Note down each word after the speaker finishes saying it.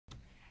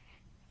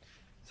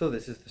So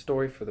this is the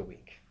story for the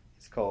week.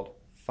 It's called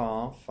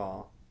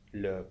Fanfan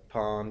le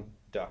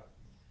Panda.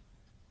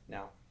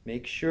 Now,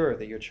 make sure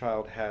that your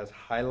child has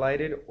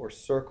highlighted or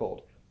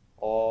circled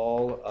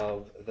all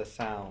of the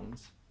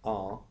sounds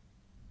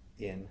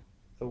in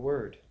the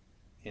word,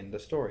 in the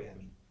story, I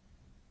mean.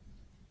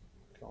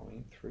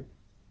 Going through,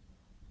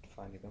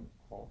 finding them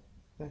all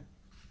there.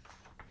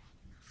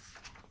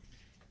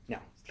 Now,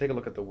 let's take a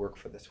look at the work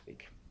for this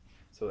week.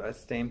 So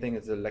that's the same thing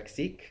as the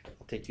lexique.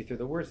 I'll take you through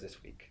the words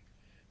this week.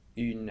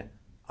 Une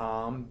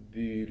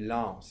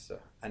ambulance,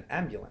 an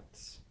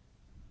ambulance.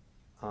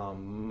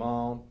 Un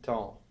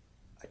menton,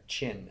 a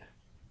chin.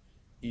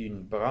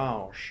 Une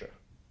branche,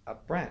 a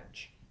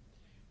branch.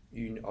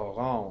 Une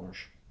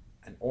orange,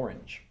 an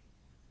orange.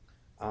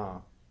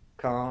 Un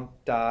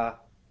cantaloupe,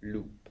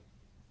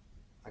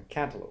 a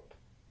cantaloupe.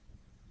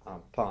 Un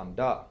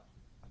panda,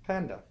 a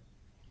panda.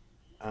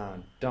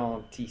 Un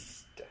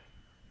dentiste,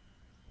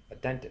 a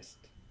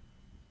dentist.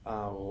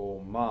 Un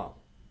roman,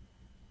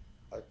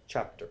 a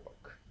chapter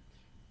book.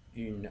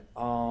 Une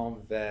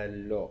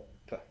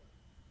enveloppe,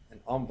 an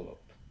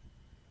envelope.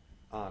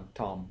 Un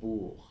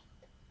tambour,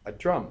 a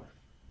drum.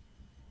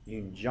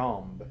 Une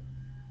jambe,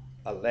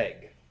 a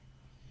leg.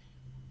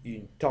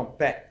 Une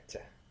tempête,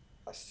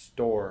 a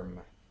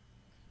storm.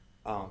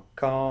 Un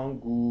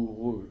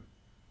kangourou,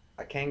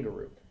 a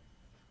kangaroo.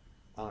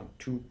 Un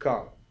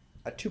toucan,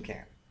 a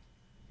toucan.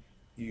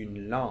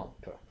 Une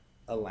lampe,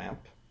 a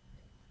lamp.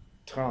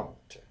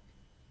 30,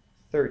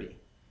 30.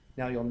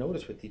 Now you'll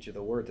notice with each of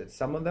the words that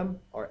some of them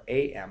are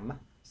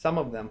AM, some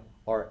of them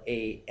are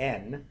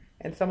AN,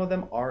 and some of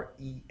them are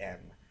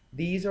EN.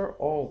 These are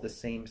all the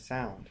same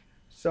sound.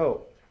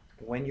 So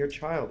when your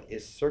child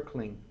is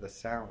circling the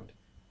sound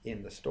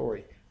in the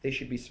story, they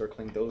should be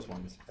circling those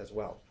ones as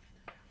well.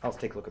 Let's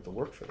take a look at the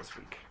work for this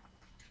week.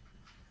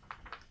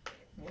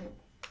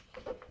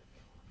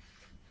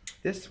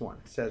 This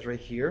one says right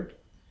here,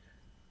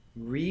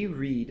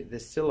 reread the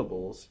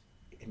syllables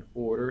in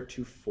order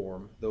to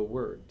form the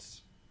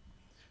words.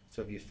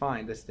 So if you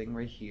find this thing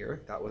right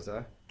here, that was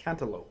a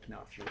cantaloupe.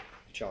 Now if your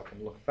child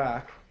can look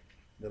back,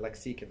 the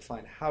lexique and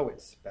find how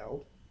it's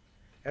spelled.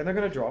 And they're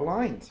going to draw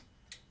lines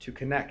to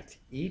connect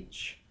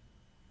each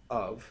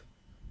of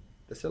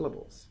the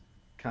syllables.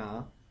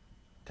 Can,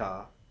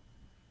 ta,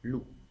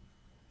 lou.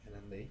 And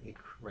then they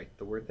write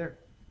the word there.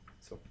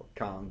 So for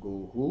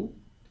kangourou,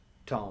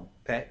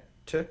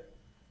 tempête,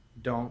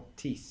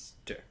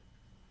 dentiste.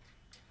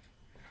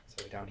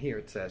 So down here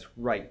it says,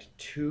 write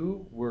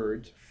 2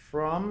 words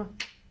from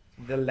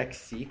the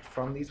lexique,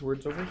 from these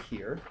words over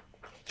here,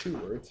 2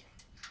 words,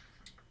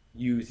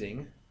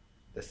 using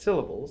the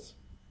syllables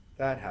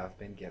that have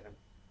been given.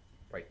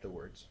 Write the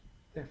words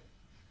there.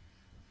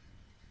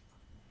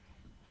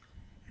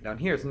 And down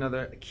here is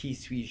another qui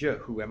suis-je,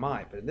 who am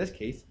I? But in this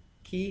case,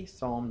 qui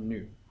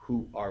sommes-nous?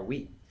 Who are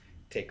we?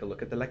 Take a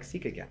look at the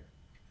lexique again.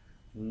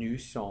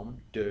 Nous sommes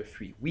 2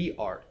 fruits. We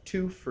are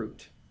 2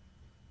 fruit.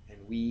 And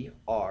we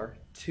are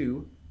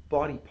 2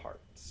 body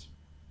parts.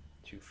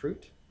 2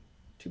 fruit,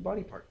 2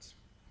 body parts.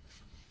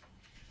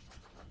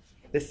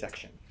 This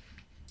section.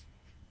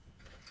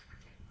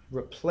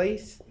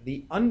 Replace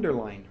the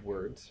underlined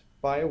words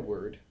by a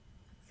word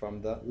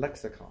from the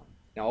lexicon.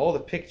 Now all the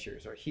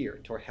pictures are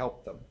here to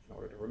help them in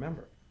order to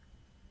remember.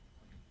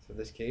 So in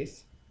this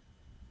case,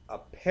 a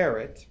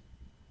parrot,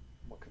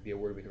 what could be a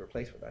word we could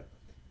replace with that,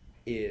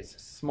 is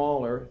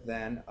smaller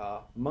than a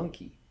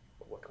monkey.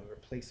 But what can we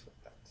replace with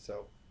that?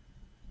 So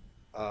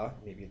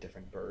maybe a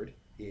different bird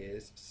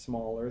is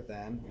smaller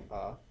than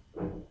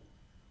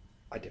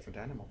a different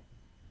animal.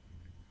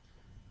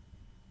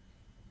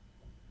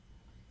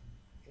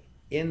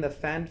 In the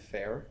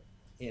fanfare,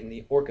 in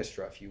the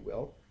orchestra, if you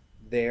will,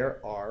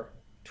 there are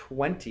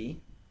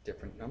 20,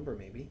 different number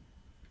maybe,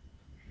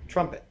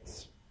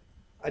 trumpets,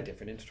 a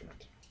different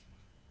instrument.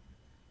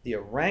 The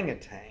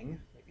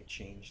orangutan, maybe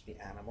change the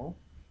animal,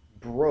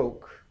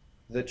 broke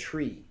the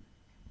tree,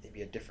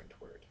 maybe a different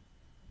word.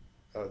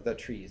 The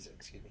trees,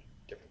 excuse me,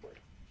 different word.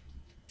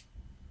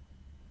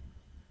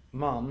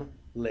 Mom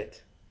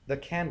lit the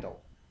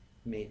candle,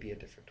 maybe a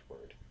different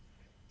word.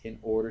 In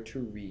order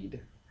to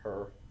read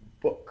her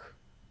book,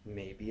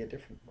 maybe a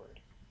different word.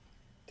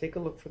 Take a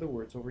look for the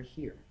words over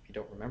here. If you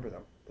don't remember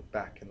them, look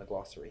back in the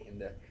glossary, in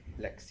the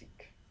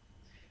lexique.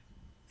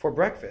 For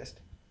breakfast,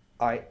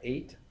 I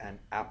ate an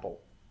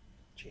apple,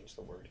 change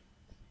the word,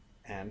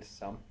 and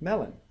some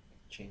melon,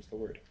 change the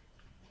word.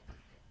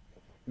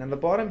 And on the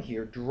bottom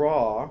here,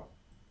 draw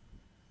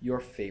your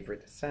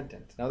favorite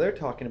sentence. Now they're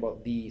talking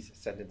about these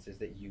sentences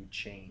that you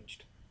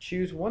changed.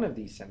 Choose one of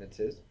these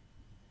sentences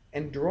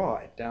and draw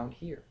it down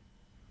here.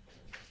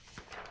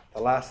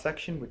 The last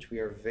section, which we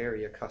are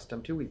very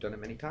accustomed to, we've done it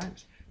many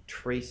times.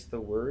 Trace the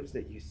words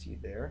that you see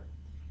there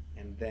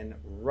and then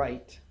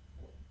write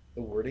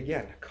the word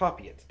again.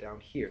 Copy it down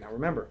here. Now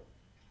remember,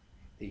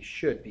 they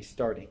should be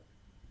starting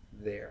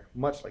there,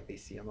 much like they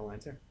see on the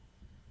lines there.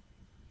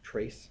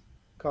 Trace,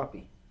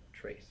 copy,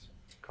 trace,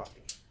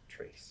 copy,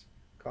 trace,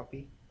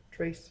 copy,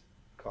 trace,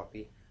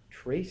 copy,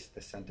 trace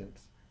the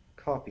sentence,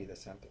 copy the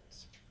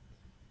sentence.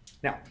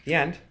 Now, at the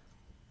end,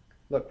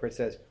 Look where it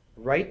says,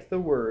 write the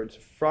words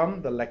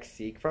from the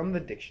lexique, from the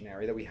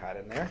dictionary that we had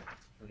in there.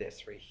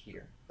 This right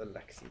here, the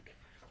lexique.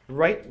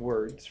 Write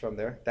words from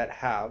there that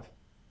have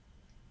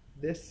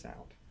this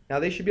sound. Now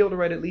they should be able to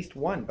write at least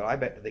one, but I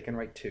bet that they can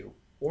write two,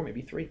 or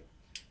maybe three,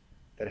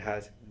 that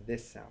has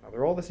this sound. Now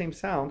they're all the same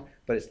sound,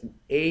 but it's an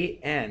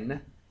A-N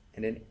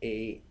and an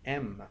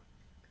A-M.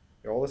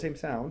 They're all the same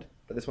sound,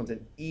 but this one's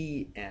an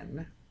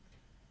E-N,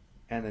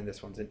 and then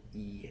this one's an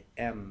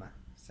E-M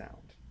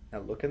sound. Now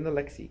look in the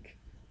lexique,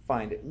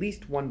 find at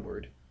least one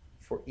word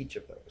for each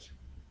of those.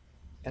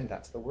 And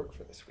that's the work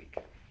for this week.